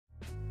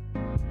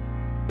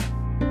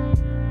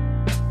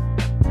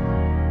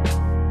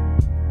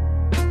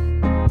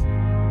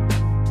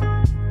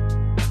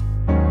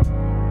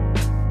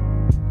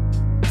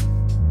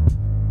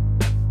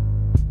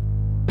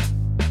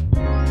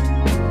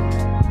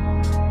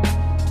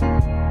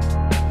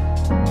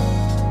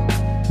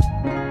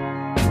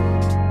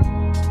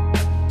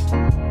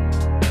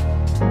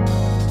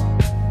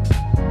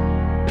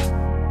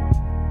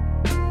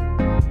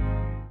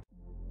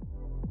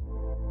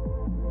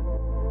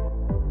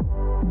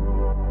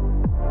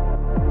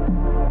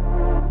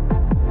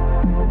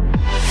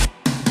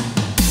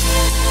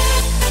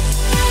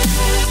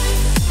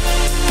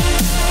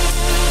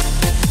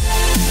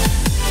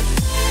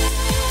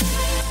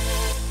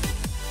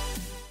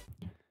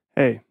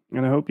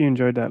and I hope you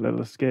enjoyed that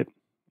little skit.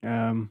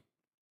 Um,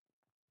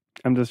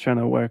 I'm just trying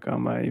to work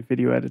on my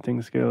video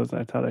editing skills.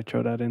 I thought I'd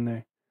throw that in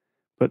there.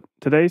 But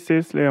today,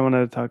 seriously, I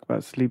wanted to talk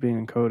about sleeping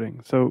and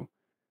coding. So,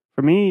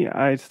 for me,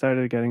 I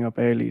started getting up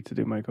early to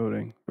do my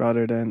coding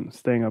rather than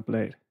staying up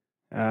late.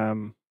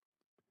 Um,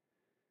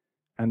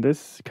 and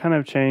this kind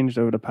of changed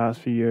over the past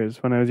few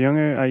years. When I was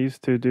younger, I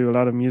used to do a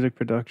lot of music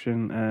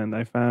production, and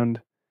I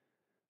found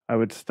I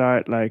would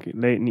start like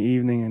late in the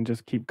evening and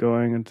just keep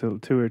going until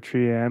 2 or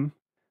 3 a.m.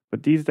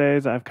 But these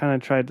days, I've kind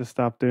of tried to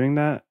stop doing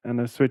that and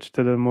I've switched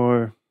to the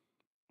more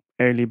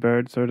early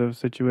bird sort of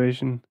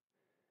situation.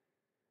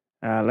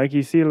 Like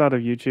you see a lot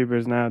of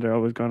YouTubers now, they're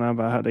always going on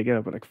about how they get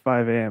up at like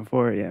 5 a.m.,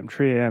 4 a.m.,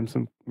 3 a.m.,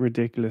 some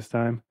ridiculous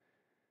time.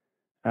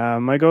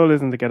 My goal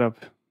isn't to get up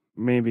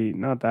maybe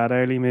not that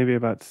early, maybe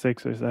about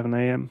 6 or 7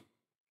 a.m.,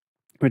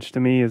 which to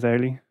me is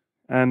early.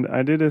 And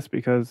I do this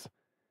because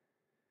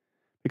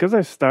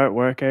I start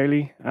work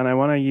early and I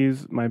want to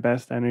use my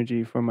best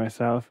energy for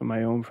myself and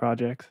my own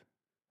projects.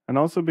 And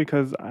also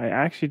because I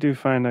actually do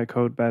find I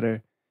code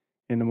better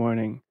in the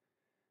morning.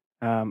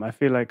 I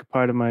feel like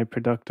part of my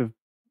productive,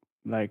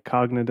 like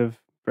cognitive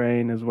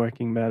brain is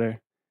working better.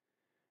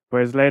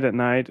 Whereas late at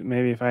night,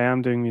 maybe if I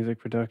am doing music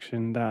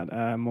production,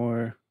 that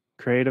more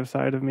creative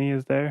side of me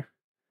is there.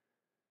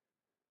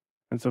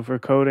 And so for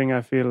coding,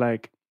 I feel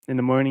like in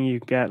the morning you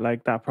get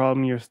like that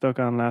problem you're stuck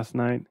on last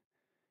night.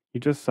 You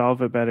just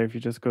solve it better if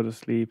you just go to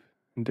sleep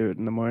and do it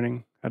in the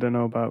morning. I don't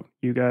know about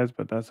you guys,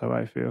 but that's how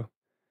I feel.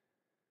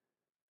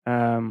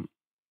 Um,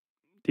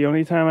 the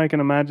only time I can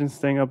imagine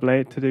staying up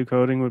late to do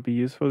coding would be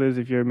useful is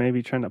if you're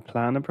maybe trying to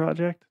plan a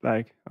project,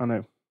 like on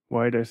a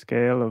wider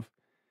scale of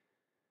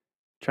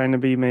trying to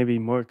be maybe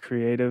more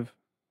creative.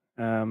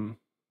 Because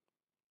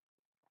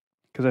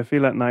I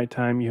feel at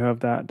nighttime you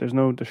have that, there's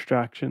no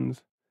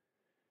distractions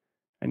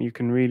and you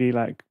can really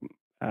like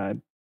uh,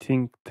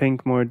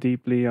 think more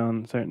deeply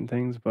on certain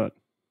things. But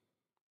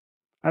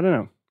I don't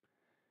know.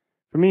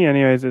 For me,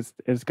 anyways,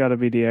 it's got to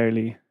be the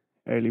early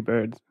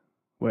bird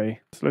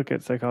way. Let's look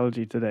at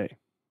psychology today.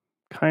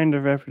 Kind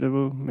of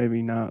reputable,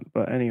 maybe not,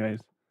 but anyways.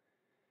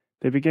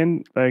 They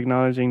begin by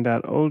acknowledging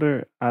that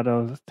older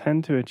adults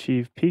tend to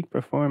achieve peak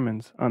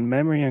performance on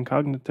memory and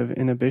cognitive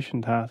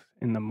inhibition tasks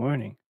in the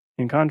morning.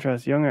 In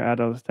contrast, younger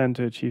adults tend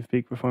to achieve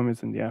peak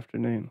performance in the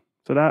afternoon.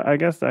 So that I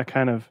guess that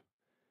kind of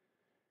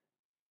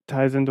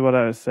ties into what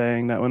I was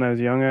saying, that when I was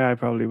younger, I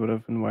probably would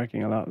have been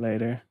working a lot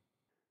later.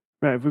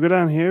 Right, if we go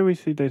down here, we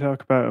see they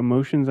talk about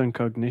emotions and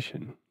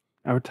cognition.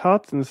 Our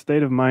thoughts and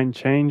state of mind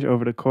change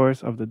over the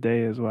course of the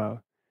day as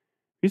well.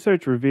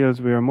 Research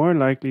reveals we are more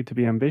likely to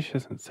be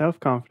ambitious and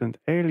self-confident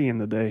early in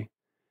the day,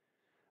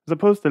 as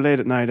opposed to late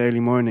at night, early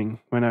morning,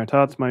 when our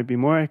thoughts might be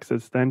more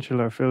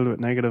existential or filled with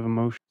negative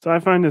emotions. So I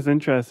find this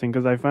interesting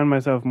because I find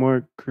myself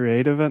more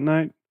creative at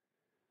night.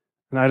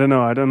 And I don't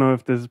know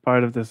if this is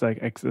part of this like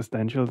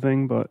existential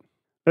thing, but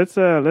let's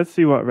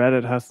see what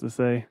Reddit has to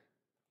say.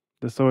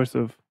 The source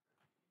of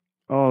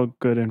all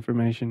good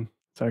information.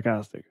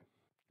 Sarcastic.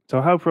 So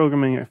how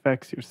programming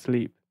affects your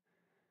sleep.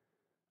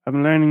 I've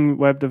been learning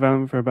web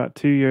development for about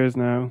 2 years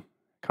now.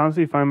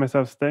 Constantly find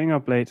myself staying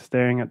up late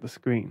staring at the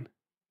screen.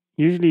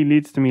 Usually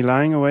leads to me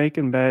lying awake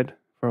in bed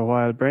for a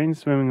while, brain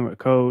swimming with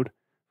code,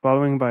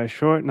 following by a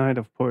short night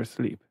of poor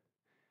sleep.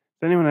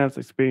 Has anyone else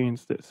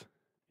experienced this?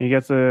 He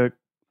gets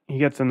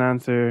an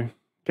answer.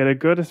 Get a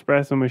good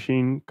espresso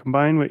machine,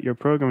 combine with your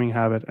programming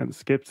habit, and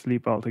skip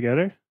sleep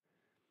altogether.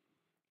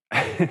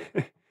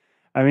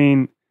 I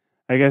mean,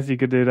 I guess you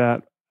could do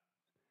that.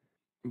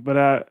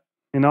 But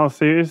in all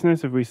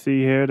seriousness, if we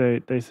see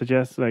here, they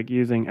suggest like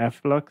using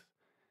Flux.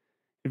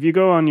 If you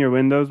go on your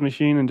Windows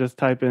machine and just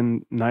type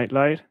in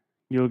nightlight,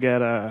 you'll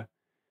get an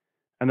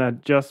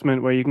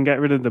adjustment where you can get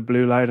rid of the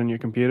blue light on your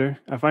computer.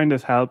 I find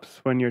this helps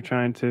when you're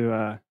trying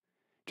to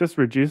just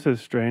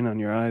reduces strain on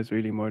your eyes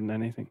really more than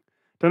anything.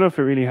 Don't know if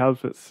it really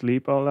helps with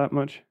sleep all that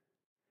much.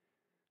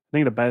 I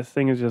think the best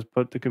thing is just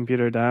put the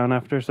computer down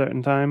after a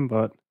certain time,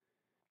 but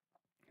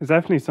it's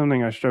definitely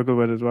something I struggle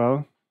with as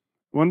well.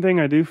 One thing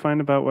I do find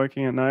about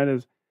working at night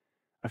is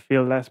I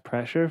feel less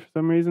pressure for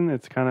some reason.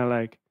 It's kind of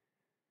like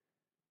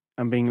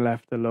I'm being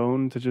left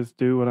alone to just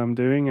do what I'm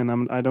doing,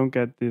 and I don't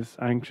get this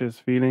anxious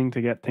feeling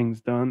to get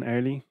things done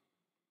early.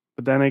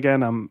 But then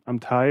again, I'm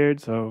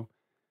tired, so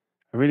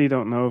I really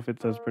don't know if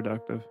it's as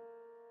productive.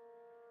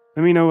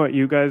 Let me know what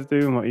you guys do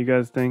and what you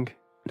guys think.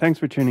 Thanks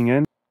for tuning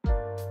in.